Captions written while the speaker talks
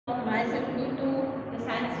myself Neetu, the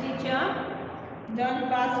science teacher. Join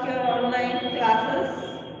fast your online classes.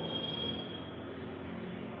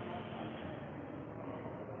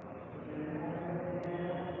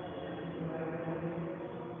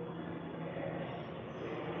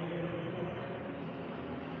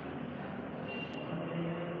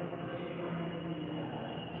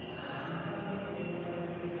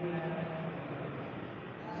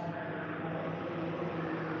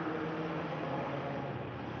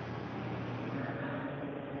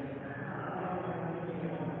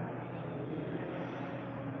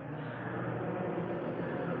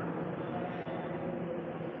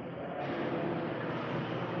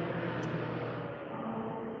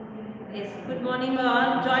 Yes, good morning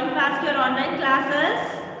all. Join fast your online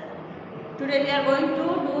classes. Today we are going to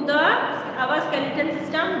do our skeleton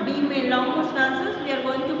system B main long question answers. We are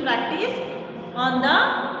going to practice on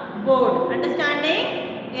the board.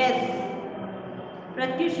 Understanding? Yes.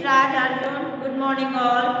 Pratyush, Raj, Arjun, good morning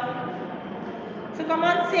all. So come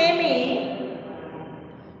on, say me.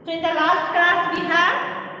 So in the last class we have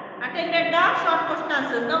attended the short question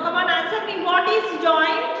answers. Now come on, answer me. What is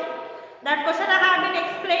joint? That question I have been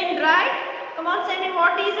explained, right? Come on, say me,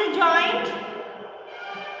 what is a joint?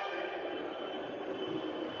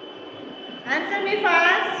 Answer me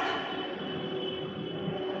fast.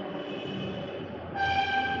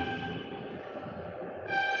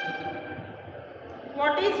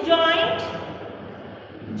 What is joint?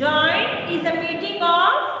 Joint is a meeting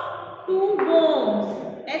of two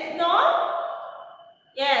bones. Yes, no?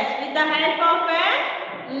 Yes, with the help of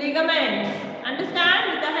a ligament.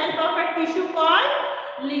 Understand? With the help of a tissue called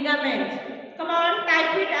ligament. Come on,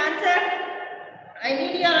 type it, answer. I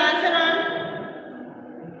need your answer on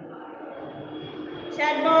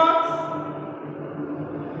chat box.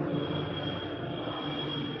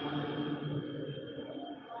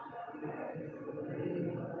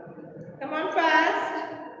 Come on fast.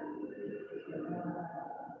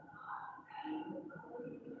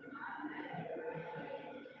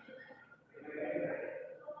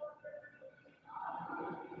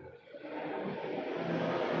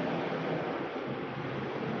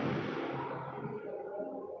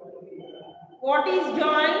 What is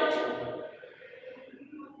joint?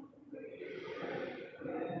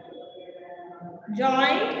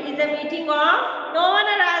 Joint is a meeting of, no one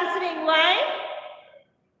are answering. Why?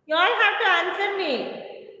 You all have to answer me.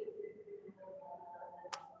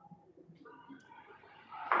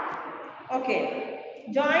 Okay.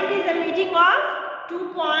 Joint is a meeting of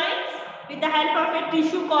 2 points with the help of a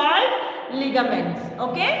tissue called ligaments.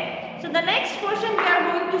 Okay. So the next question we are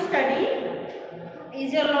going to study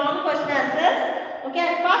is your long question answers. Okay.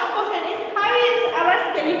 And first question is, how is our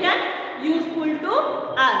skeleton useful to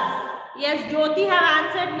us? Yes, Jyoti have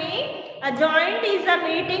answered me. A joint is a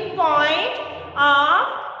meeting point of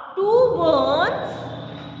two bones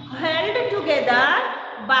held together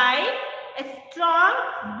by a strong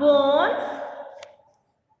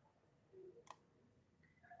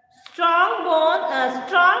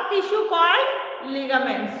strong tissue called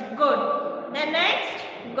ligaments. Good. Then next,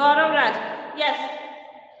 Gaurav Raj. Yes.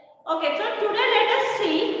 Okay, so today let us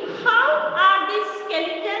see how are these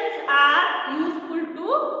skeletons are useful to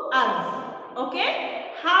us. Okay,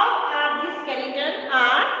 how are these skeletons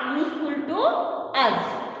are useful to us.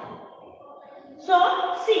 So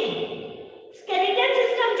see, skeleton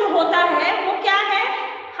system जो होता है वो क्या है?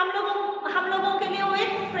 हम लोगों के लिए वो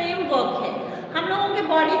एक फ्रेमवर्क है. हम लोगों के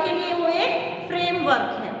बॉडी के लिए वो एक फ्रेमवर्क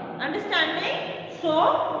है. Understanding? So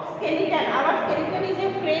skeleton, our skeleton is a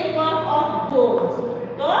framework of bones.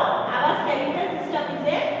 तो our skeleton system is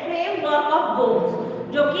a framework of bones,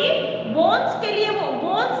 जो कि bones के लिए वो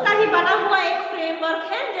bones का ही बना हुआ एक फ्रेमवर्क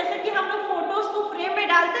है. जैसे कि हम लोग फोटोज को फ्रेम में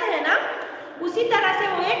डालते हैं ना, उसी तरह से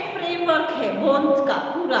वो एक फ्रेमवर्क है bones का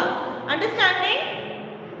पूरा. अंडरस्टैंडिंग?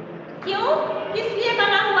 क्यों? किस लिए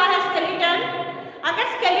बना हुआ है स्केलेटन? अगर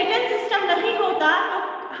स्केलेटन सिस्टम नहीं होता तो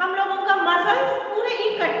हम लोगों का मसल्स पूरे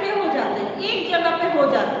इकट्ठे हो जाते, एक जगह पे हो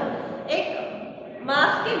जाते, एक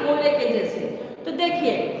मांस के गोले के जैसे. तो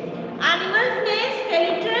देखिए, एनिमल्स में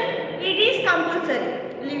skeleton it is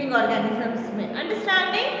compulsory living organisms में.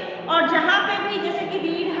 अंडरस्टैंडिंग? और जहां पे भी जैसे कि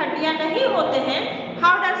रीढ़ हड्डियां नहीं होते हैं,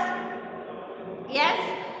 how does, yes,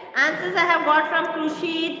 answers I have got from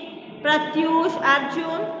Krushit, Pratyush,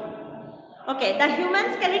 Arjun. Okay, the human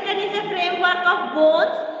skeleton is a framework of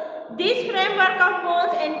bones. This framework of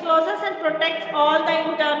bones encloses and protects all the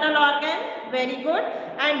internal organs. Very good.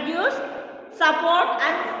 And gives support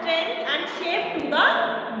and strength and shape to the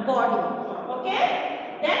body. Okay.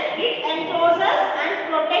 Then it encloses and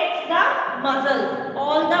protects the muscles,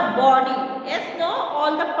 all the body. Yes, no,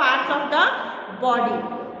 all the parts of the body.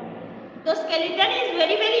 So skeleton is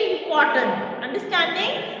very important.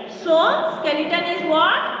 Understanding? So skeleton is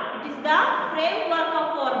what? It is the framework of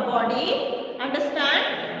our body. Understand?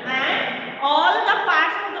 And all the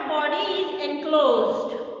parts of the body is enclosed.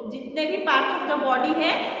 जितने भी parts of the body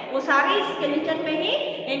है वो सारे skeleton में ही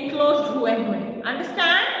enclosed हुए हैं.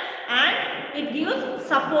 Understand? And it gives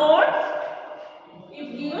support. It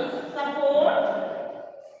gives support,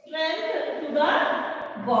 strength to the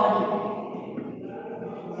body.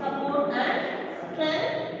 Support and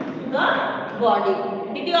strength to the body.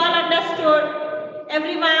 Did you all understood?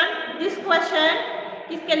 Everyone, this question,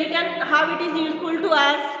 skeleton, how it is useful to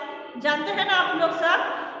us? जानते हैं ना आप लोग सब?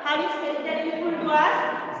 How is skeleton useful to us?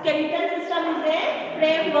 Skeletal system is a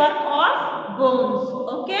framework of bones.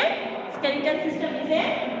 Okay? Skeletal system is a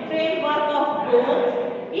framework of bones.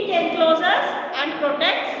 It encloses and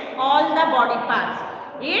protects all the body parts.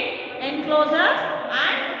 It encloses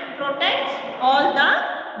and protects all the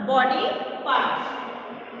body parts.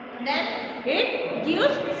 Then it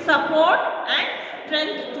gives support and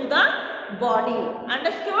strength to the body.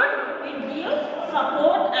 Understood? It gives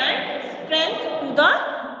support and strength to the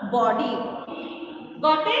body.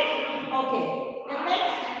 Got it? Okay. The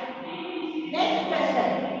next question.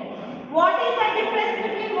 What is the difference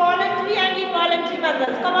between voluntary and involuntary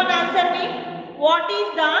muscles? Come on, answer me. What is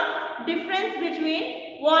the difference between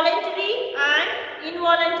voluntary and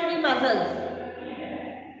involuntary muscles?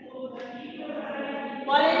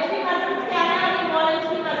 Voluntary muscles क्या है और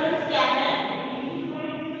involuntary muscles क्या है?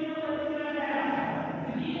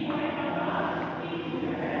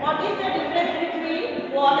 What is the difference between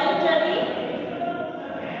voluntary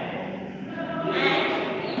and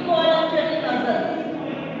involuntary muscles?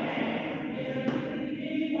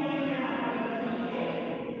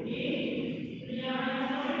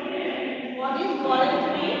 What is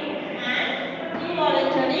voluntary and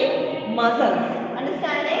involuntary muscles?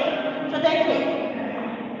 Understanding? So देखिए,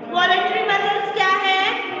 voluntary muscles क्या है?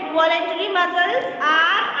 Voluntary muscles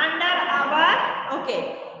are under our, okay,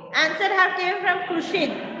 answer have came from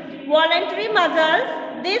Krushid. Voluntary muscles,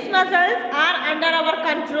 these muscles are under our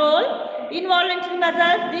control. Involuntary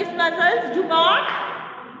muscles, these muscles are not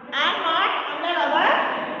under our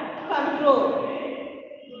control.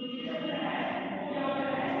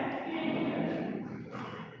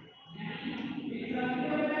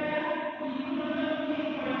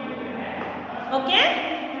 Okay?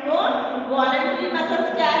 तो voluntary muscles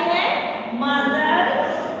क्या है?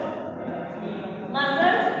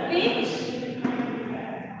 Muscles which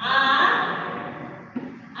are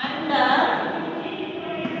under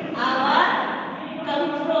our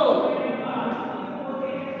control.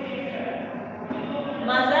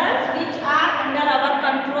 Muscles which are under our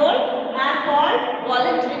control are called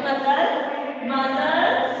voluntary muscles.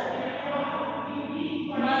 Muscles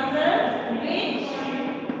which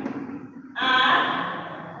are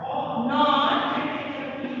not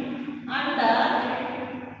under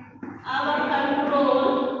our control.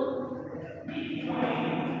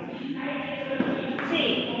 See,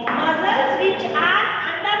 muscles which are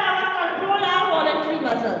under our control are voluntary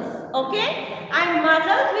muscles. Okay? And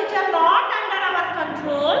muscles which are not under our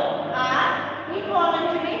control are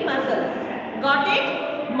involuntary muscles. Got it?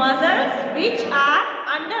 Muscles which are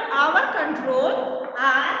under our control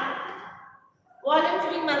are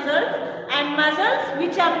voluntary muscles, and muscles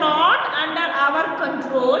which are not under our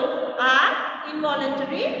control are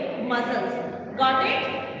involuntary muscles. Got it?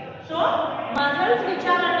 So muscles which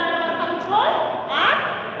are under our control are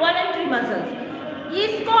voluntary muscles.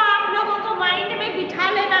 इसको आप लोगों को mind में बिठा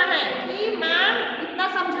लेना है कि ma'am इतना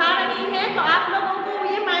समझा रही है, तो आप लोगों को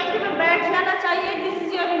ये माइंड में बैठ जाना चाहिए. This is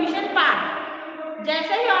your revision part.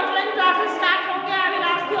 जैसे ही ऑफलाइन क्लासेस स्टार्ट होंगे, I will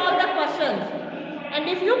ask you all the questions. And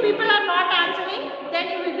if you people are not answering, then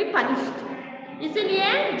you will be punished. इसलिए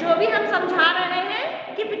जो भी हम समझा रहे हैं,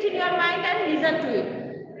 keep it in your mind and listen to it.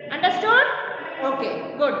 Understood? Okay,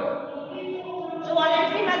 good. So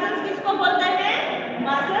voluntary muscles किसको बोलते हैं?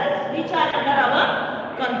 Muscles which are under our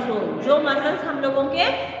control. जो muscles हम लोगों के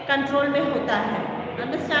control में होता है.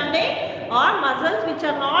 Understanding? और muscles which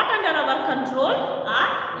are not under our control are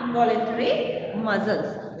involuntary muscles.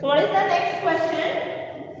 So what is the next question?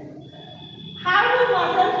 How do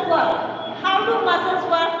muscles work? How do muscles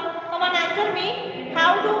work? Come on, answer me. How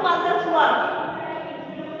do muscles work?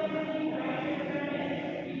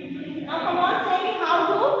 Now come on, say me, how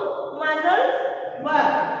do muscles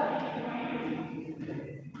work?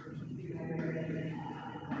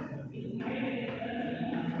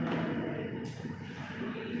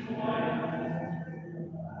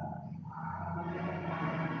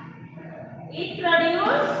 It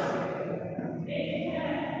produces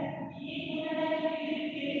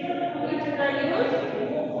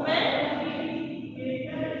movement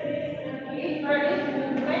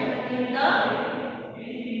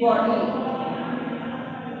body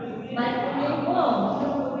by pulling bones.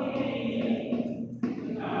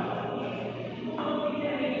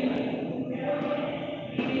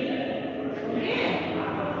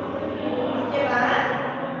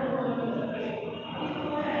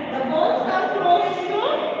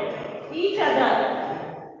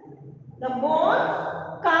 The bones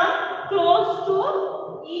come close to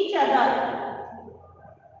each other.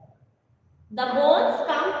 The bones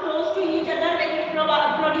come close to each other when it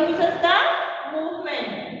produces the movement.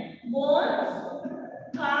 Bones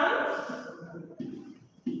comes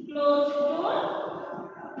close to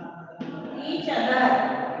each other.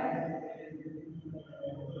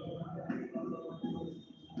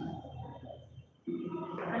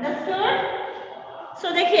 Understood? So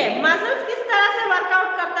देखिए muscles किस तरह से workout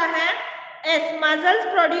करता है. Yes, muscles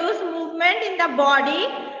produce movement in the body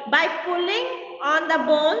by pulling on the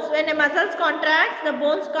bones. When a muscles contracts, the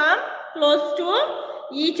bones come close to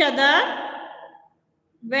each other.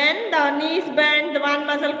 When the knees bend, the one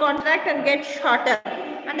muscle contract and get shorter.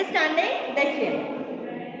 Understanding? देखिए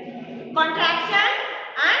contraction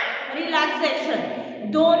and relaxation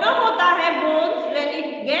दोनों होता है bones when it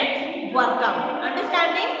gets workout.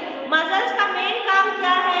 Understanding? Muscles का main काम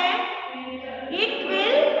क्या है? It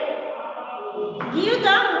will give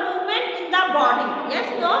the movement in the body. Yes,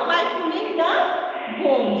 no? By pulling the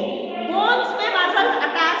bones. Bones में muscles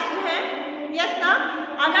attached है. Yes, ना?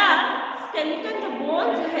 अगर skeleton जो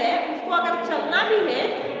bones है उसको अगर चलना भी है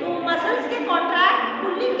तो muscles के contract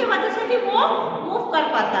pulling के वजह से ही वो move कर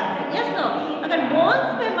पाता है. Yes, no? अगर bones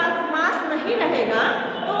पे mass नहीं रहेगा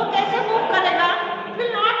तो वो कैसे move करेगा? It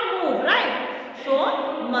will not move, right? So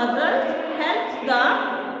muscles helps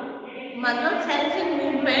in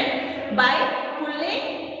movement by pulling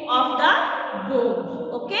of the bones.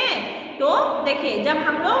 Okay तो देखिए जब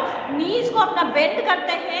हम लोग नीज को अपना बेंड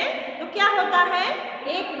करते हैं तो क्या होता है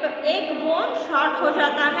एक बोन शॉर्ट हो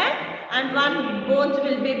जाता है and one bones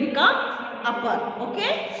will be become upper. Okay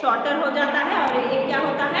shorter हो जाता है और ये क्या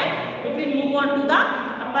होता है it will move on to the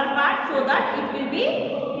upper part so that it will be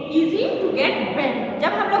easy to get bend.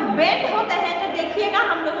 जब हम लोग बेंड होते हैं तो देखिएगा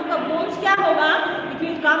हम लोगों का बोन्स क्या होगा it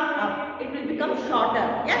will come up. It will become shorter.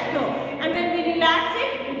 Yes, no. And when we relax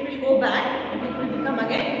it, it will go back and it will become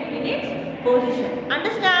again in its position.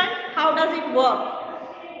 Understand how does it work?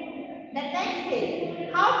 The next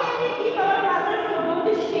is how can we keep our muscles in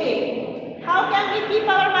good shape? How can we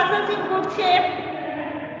keep our muscles in good shape?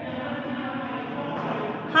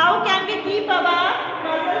 How can we keep our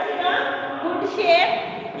muscles in a good shape?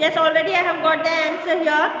 Yes, already I have got the answer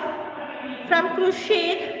here from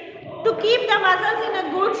Krushid. To keep the muscles in a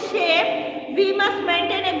good shape, we must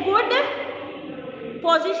maintain a good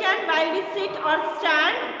position while we sit or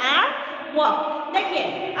stand and walk. देखिए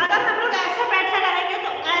अगर हम लोग ऐसा बैठे रहेंगे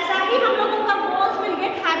तो ऐसा ही हम लोगों का bones will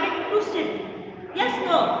get habit to sit. Yes,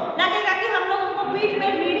 no. लगेगा कि हम लोगों को पीठ में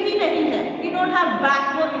रीढ़ ही नहीं है. We don't have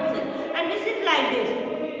backbone itself and we sit like this.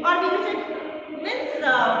 और we sit means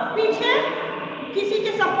पीछे किसी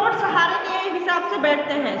के सपोर्ट सहारे के हिसाब से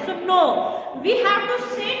बैठते हैं. So no, we have to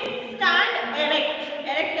sit, stand, erect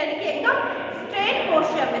यानी कि एकदम स्ट्रेट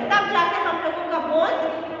पोस्चर में. तब जाके हम लोगों का बोन्स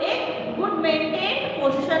एक गुड मेंटेन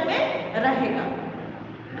पोजीशन में रहेगा.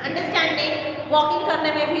 अंडरस्टैंडिंग? वॉकिंग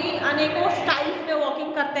करने में भी अनेकों स्टाइल्स में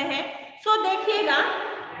वॉकिंग करते हैं. सो देखिएगा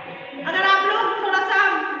अगर आप लोग थोड़ा सा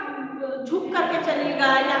झुक करके चलिएगा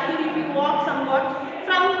या फिर if you walk somewhat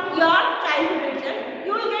from your childhood itself,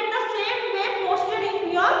 you will get the same way posture in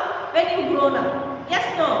your when you grown up. Yes,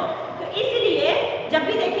 no? तो इसलिए जब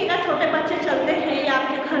भी देखिएगा छोटे बच्चे चलते हैं या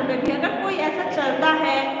आपके घर में भी अगर कोई ऐसा चलता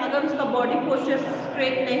है अगर उसका बॉडी पोस्चर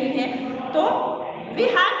स्ट्रेट नहीं है तो we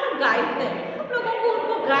have to guide them. हम लोगों को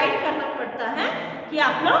उनको गाइड करना पड़ता है कि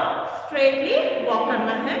आप लोग स्ट्रेटली वॉक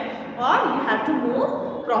करना है और you have to move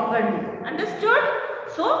properly. Understood?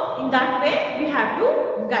 So in that way we have to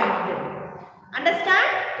guide them. Understand?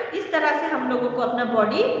 तो इस तरह से हम लोगों को अपना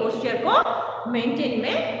बॉडी पोस्चर को मेंटेन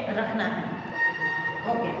में रखना है.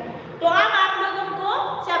 ओके तो अब आप लोगों को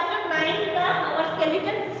चैप्टर 9 का और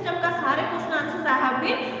स्केलेटल सिस्टम का सारे question answers I have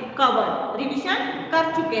been covered revision कर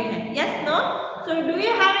चुके हैं. Yes, no? So do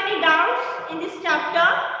you have any doubts in this chapter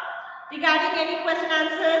regarding any question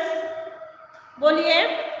answers? बोलिए.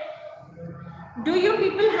 Do you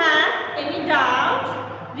people have any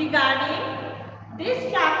doubt regarding this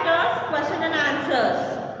chapters question and answers?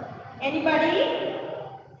 Anybody?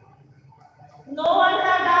 No one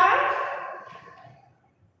have doubts?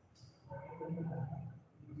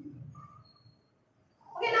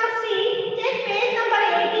 Okay, now see, take page number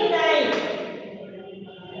 89.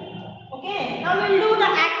 Okay, now we'll do the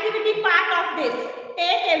activity part of this.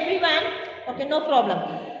 Take everyone. Okay, no problem.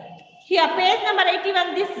 Here, page number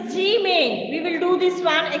 81, this G main. We will do this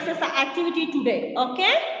one exercise activity today.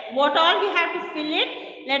 Okay? What all we have to fill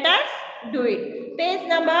it? Let us do it. Page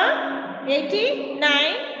number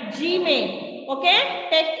 89, G main. Okay?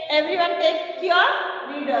 Everyone take your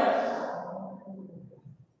readers.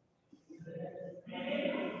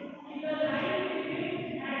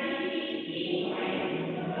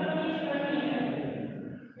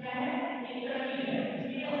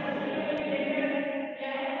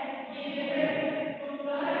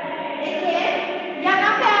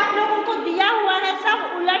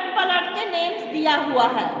 दिया हुआ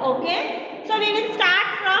है. Okay, so we will start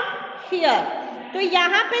from here. तो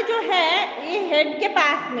यहाँ पे जो है ये head के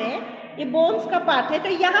पास में ये बोन्स का पार्ट है, तो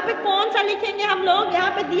यहाँ पे कौन सा लिखेंगे हम लोग?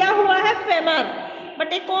 यहाँ पे दिया हुआ है फेमर,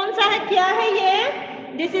 बट ये कौन सा है, क्या है ये?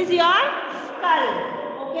 This is your school.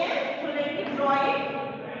 Okay, so let me draw it.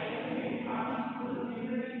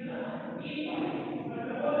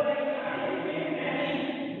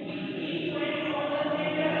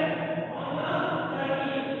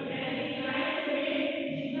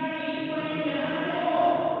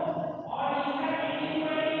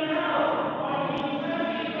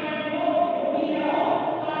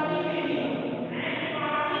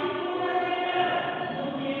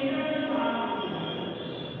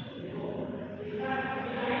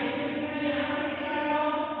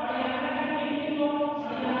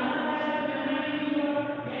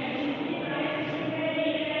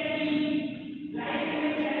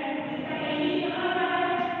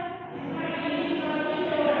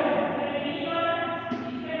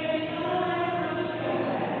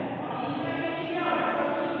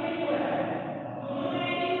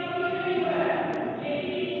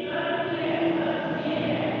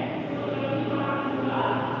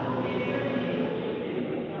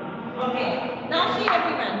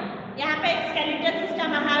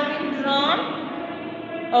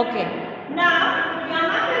 Okay, now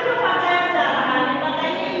यहाँ पे जो बताया जा रहा है,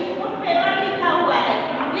 बताइए इसको फेमर लिखा हुआ है.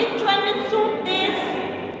 Which one will suit this?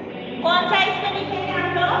 कौन सा इसमें लिखेंगे हम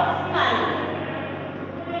लोग? School.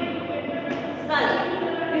 School,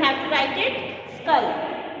 you have to right it school.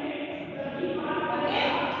 Okay,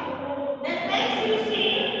 then next you see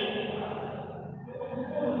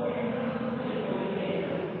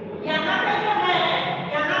यहाँ पे जो है,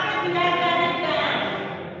 यहाँ पे दिया गया है क्या?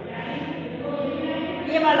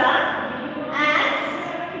 ये वाला एस,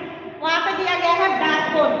 वहां पे दिया गया है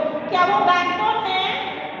बैकबोन. क्या वो बैकबोन है?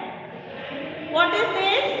 What is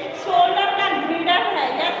this? शोल्डर का ग्रिडल है.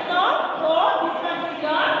 Yes, no? So this one is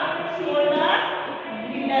your shoulder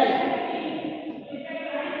ग्रिडल.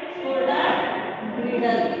 Shoulder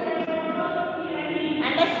ग्रिडल.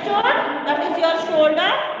 Understood? That is your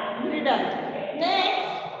shoulder ग्रिडल. Next,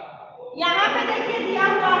 यहाँ पे देखिए दिया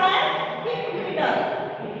हुआ है हिप ग्रिडल.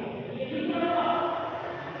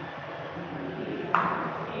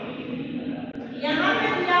 यहाँ पे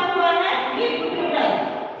दिया हुआ है hip ग्रिडल.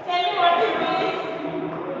 Tell me what is this?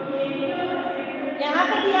 यहाँ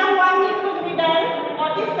पे दिया हुआ hip ग्रिडल.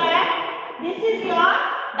 What is that? This is your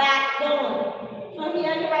backbone. So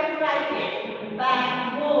here you have to right it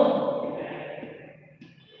backbone.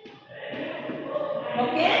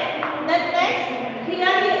 Okay, then next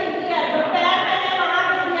here तो पैर मैंने वहां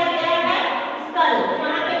पे दिया गया है स्कल.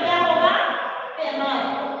 वहां पे क्या होगा? फेमर.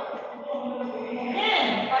 ओके,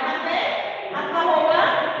 वहां पे आपका होगा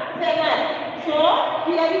femur. So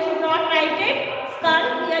here you should not right it skull,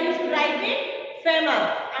 here you should write it femur.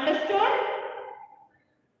 Understood?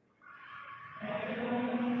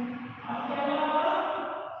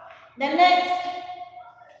 Then next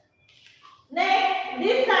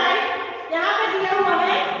this side यहाँ पे दिया हुआ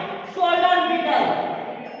है shoulder middle.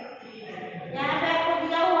 यहाँ पे आपको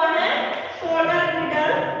दिया हुआ है shoulder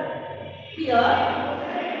middle here.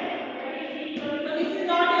 So this is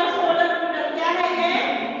not your shoulder middle. क्या है ये?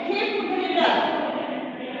 Hip girdle.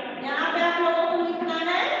 यहाँ पे आप लोगों को लिखना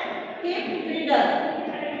है hip girdle.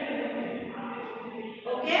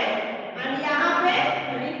 Okay? And यहाँ पे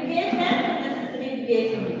rib cage है, so this is rib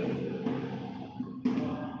cage.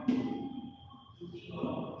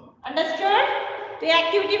 Understood? तो ये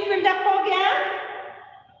एक्टिविटी फिल्ड अप हो गया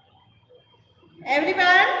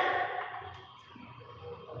everyone?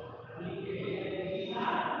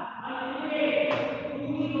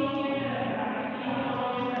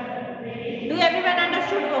 Do everyone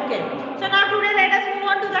understood? Okay. So now today let us move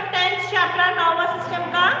on to the 10th chapter, nervous system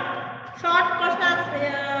का short questions.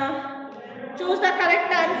 Choose the correct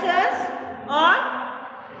answers or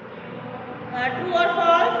true or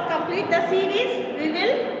false. Complete the series. We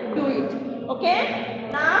will do it. Okay,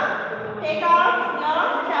 now take out your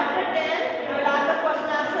chapter 10. I will ask the question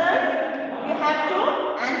answers. You have to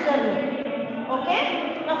answer me. Okay,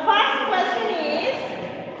 now first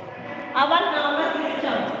our nervous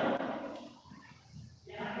system.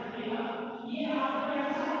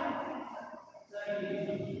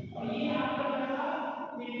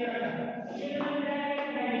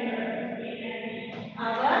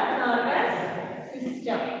 Our nervous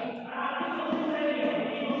system.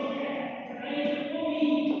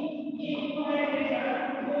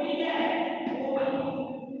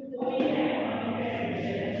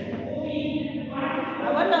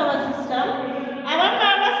 Our nervous system. Our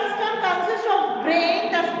nervous system consists of brain,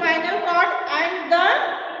 the spinal cord, and the.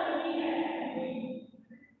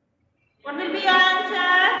 What will be your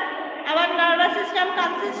answer? Our nervous system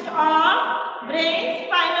consists of brain,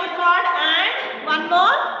 spinal cord, and one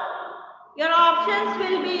more. Your options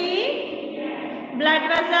will be blood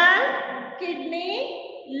vessel, kidney,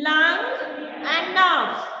 lung, and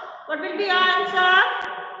nerves. What will be your answer?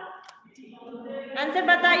 Answer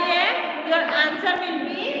बताइए. Your answer will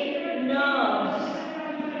be nerves.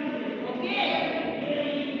 Okay.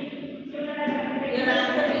 Your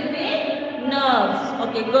answer will be nerves.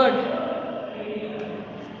 Okay, good.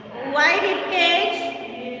 Why rib cage?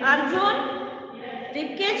 Arjun, rib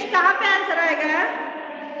cage कहाँ पे answer आएगा?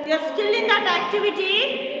 You are still in that activity.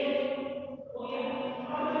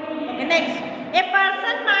 Okay, next. A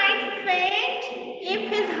person might faint if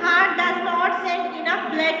his heart does not send enough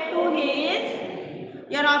blood to his.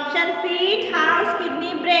 Your option: feet, house,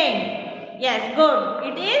 kidney, brain. Yes, good.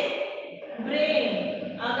 It is brain.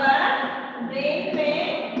 अगर brain में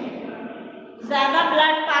ज़्यादा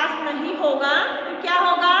blood pass नहीं होगा तो क्या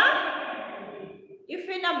होगा? If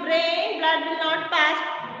in a brain blood will not pass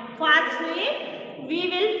fastly, we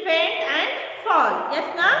will faint and fall. Yes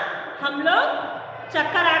ना? हम लोग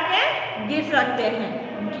चक्कर आके गिर सकते हैं.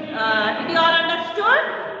 Did you all understood?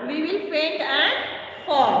 We will faint and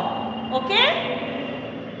fall. Okay?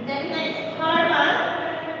 Then next, third one.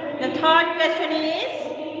 The third question is: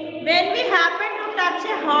 when we happen to touch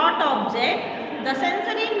a hot object, the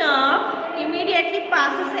sensory nerve immediately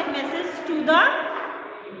passes a message to the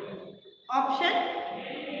option.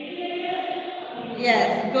 Yes,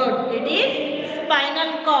 good. It is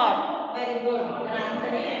spinal cord. Very good. The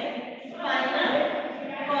answer is spinal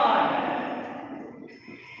cord.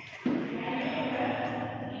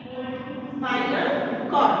 Spinal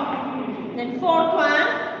cord. Then fourth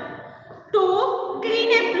one. To clean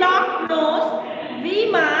a blocked nose, we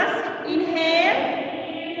must inhale.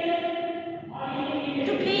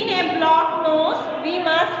 To clean a blocked nose, we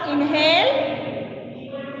must inhale.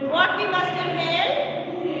 What we must inhale?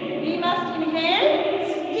 We must inhale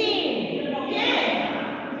steam. Okay?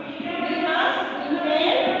 We must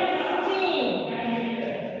inhale steam.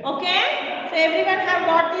 Okay? So everyone have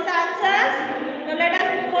got these answers. Now let us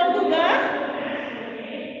move on to the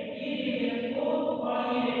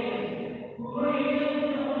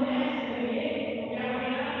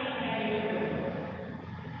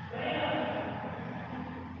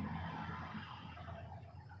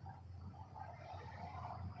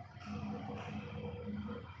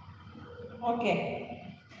okay.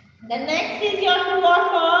 The next is your true or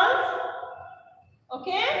false.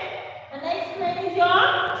 Okay? The next one is your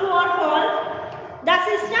true or false. The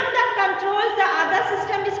system that controls the other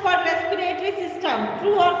system is called respiratory system.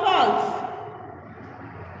 True or false?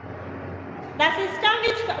 The system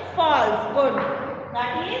which falls. Good.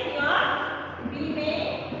 That is your B main.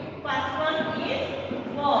 First one is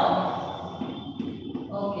false.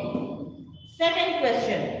 Okay. Second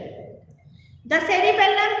question. The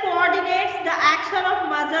cerebellum coordinates the action of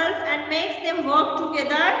muscles and makes them work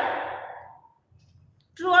together.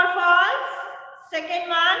 True or false? Second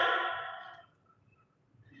one.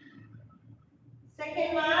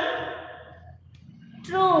 Second one.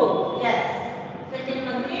 True. Yes. Second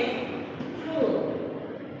one is true.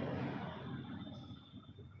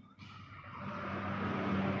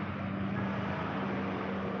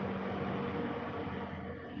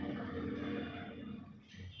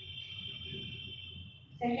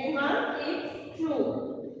 Second one is true.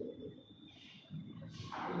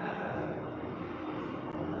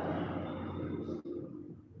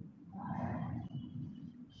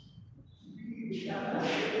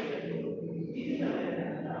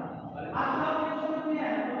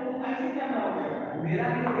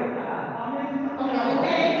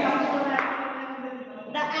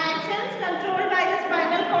 The actions controlled by the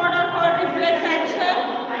spinal cord are called reflex action.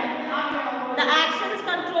 The actions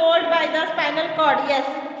controlled by the spinal cord. Yes,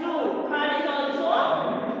 true. Third is also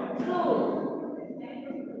true.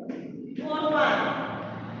 Fourth one.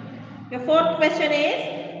 The fourth question is: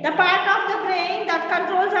 the part of the brain that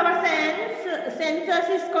controls our senses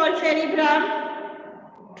is called cerebrum.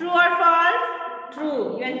 True or false?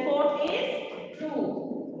 True. Even fourth is true.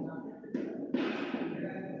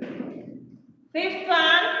 Fifth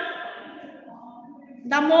one,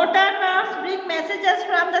 the motor nerves bring messages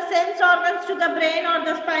from the sense organs to the brain or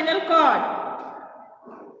the spinal cord.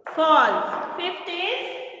 False. Fifth is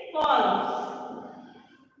false.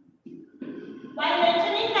 While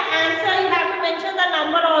mentioning the answer, you have to mention the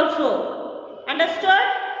number also. Understood?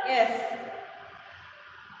 Yes.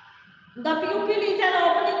 The pupil is an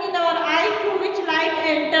opening in our eye through which light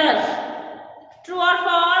enters. True or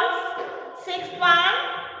false? Sixth one.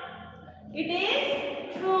 It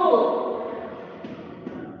is true.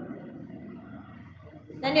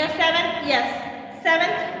 Then your seventh, yes.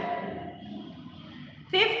 Seventh.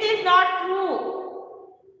 Fifth is not true.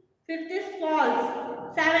 Fifth is false.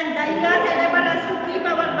 Seventh, the ears enable us to keep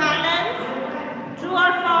our balance. True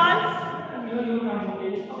or false?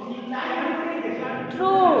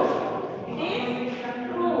 True. It is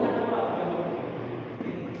true.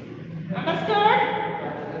 Understood?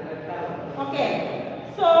 Okay.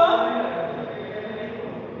 So,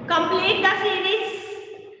 complete the series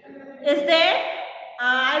is there.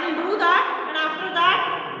 I will do that, and after that,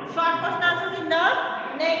 short question answers in the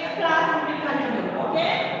next class we will continue.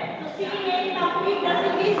 Okay? So, see again, complete the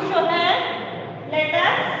series. So, let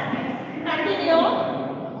us continue.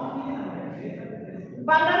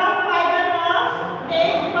 Bundle of fiber nerves,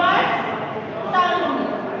 taste buds, tongue.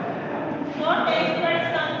 So, taste buds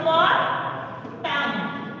come for tongue.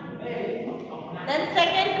 Then,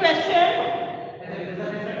 second question.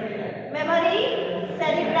 Memory,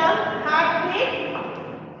 cerebrum, heartbeat,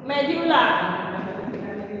 medulla.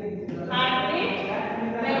 Heartbeat,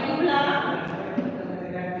 medulla.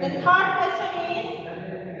 The third question is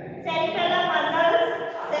cerebellum muscles,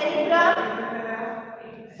 cerebrum,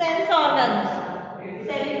 sense organs.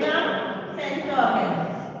 Cerebrum, sense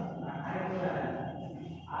organs.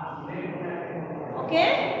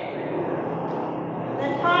 Okay? The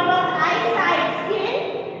third one, eyesight, skin,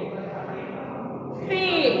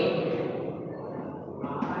 feet.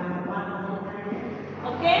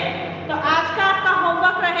 Okay तो आज का आपका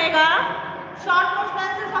homework रहेगा short question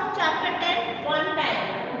answers of chapter 10 one time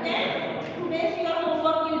okay today's your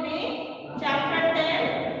homework will be chapter 10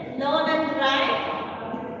 learn and right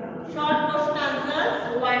short question answers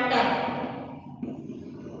one time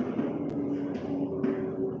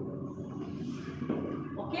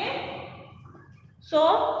okay so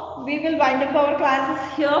we will wind up our classes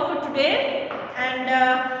here for today and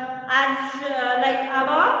as like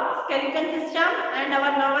our skeleton system and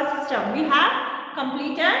our nervous system we have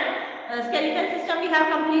completed skeleton system we have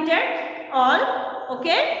completed all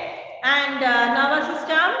okay and nervous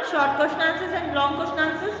system short question answers and long question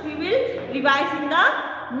answers we will revise in the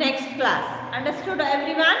next class. Understood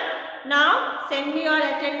everyone? Now send me your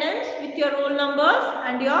attendance with your roll numbers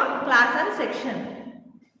and your class and section.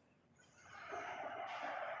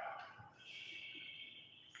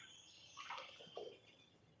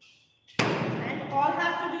 All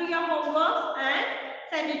have to do your homework and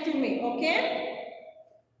send it to me, okay?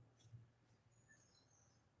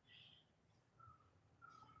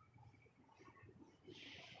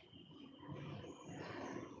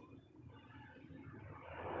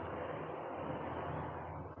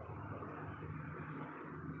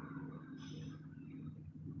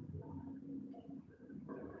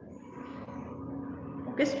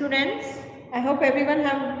 Okay, students, I hope everyone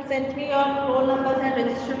have sent me your roll numbers and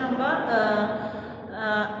register number.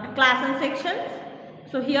 Class and sections.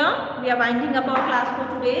 So here we are winding up our class for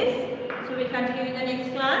today. So we'll continue in the next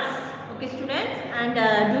class. Okay students, and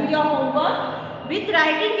do your homework. With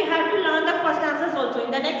writing you have to learn the question answers also.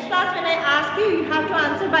 In the next class when I ask you, you have to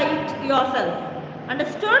answer by it yourself.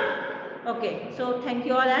 Understood? Okay. So thank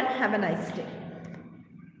you all and have a nice day.